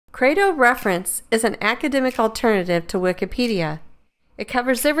Credo Reference is an academic alternative to Wikipedia. It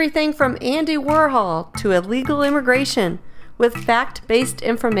covers everything from Andy Warhol to illegal immigration with fact-based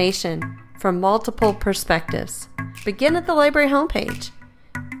information from multiple perspectives. Begin at the library homepage.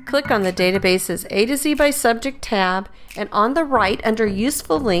 Click on the database's A to Z by Subject tab, and on the right under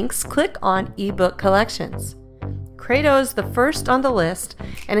Useful Links, click on eBook Collections. Credo is the first on the list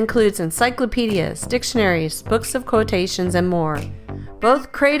and includes encyclopedias, dictionaries, books of quotations, and more.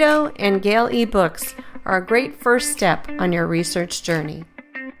 Both Credo and Gale eBooks are a great first step on your research journey.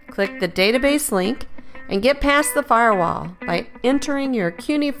 Click the database link and get past the firewall by entering your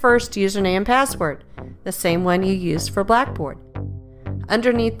CUNY First username and password, the same one you used for Blackboard.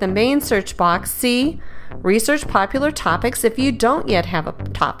 Underneath the main search box, see Research Popular Topics if you don't yet have a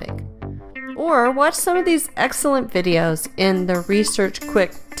topic. Or watch some of these excellent videos in the Research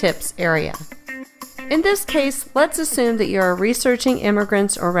Quick Tips area. In this case, let's assume that you are researching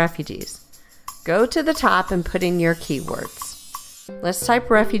immigrants or refugees. Go to the top and put in your keywords. Let's type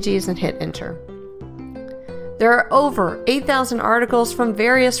refugees and hit enter. There are over 8,000 articles from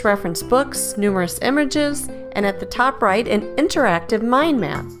various reference books, numerous images, and at the top right, an interactive mind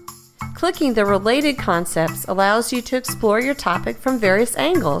map. Clicking the related concepts allows you to explore your topic from various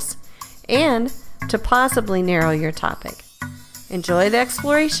angles and to possibly narrow your topic. Enjoy the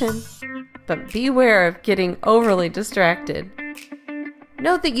exploration, but beware of getting overly distracted.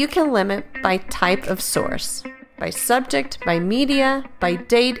 Note that you can limit by type of source, by subject, by media, by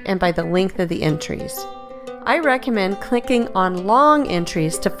date, and by the length of the entries. I recommend clicking on long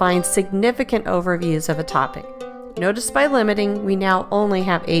entries to find significant overviews of a topic. Notice by limiting, we now only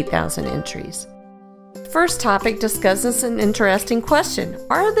have 8,000 entries. The first topic discusses an interesting question.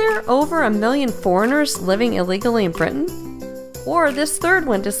 Are there over 1 million foreigners living illegally in Britain? Or this third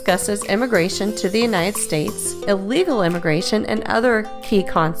one discusses immigration to the United States, illegal immigration, and other key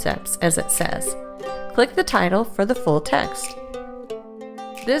concepts, as it says. Click the title for the full text.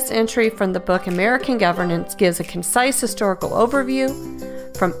 This entry from the book American Governance gives a concise historical overview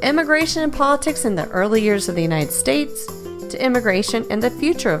from immigration and politics in the early years of the United States to immigration and the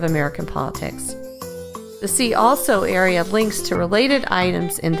future of American politics. The See Also area links to related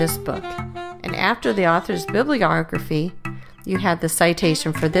items in this book, and after the author's bibliography, you have the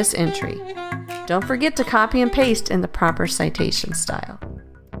citation for this entry. Don't forget to copy and paste in the proper citation style.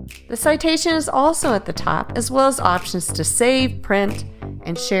 The citation is also at the top, as well as options to save, print,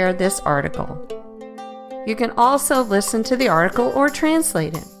 and share this article. You can also listen to the article or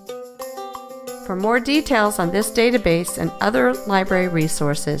translate it. For more details on this database and other library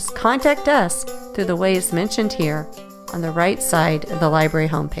resources, contact us through the ways mentioned here on the right side of the library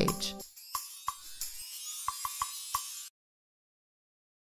homepage.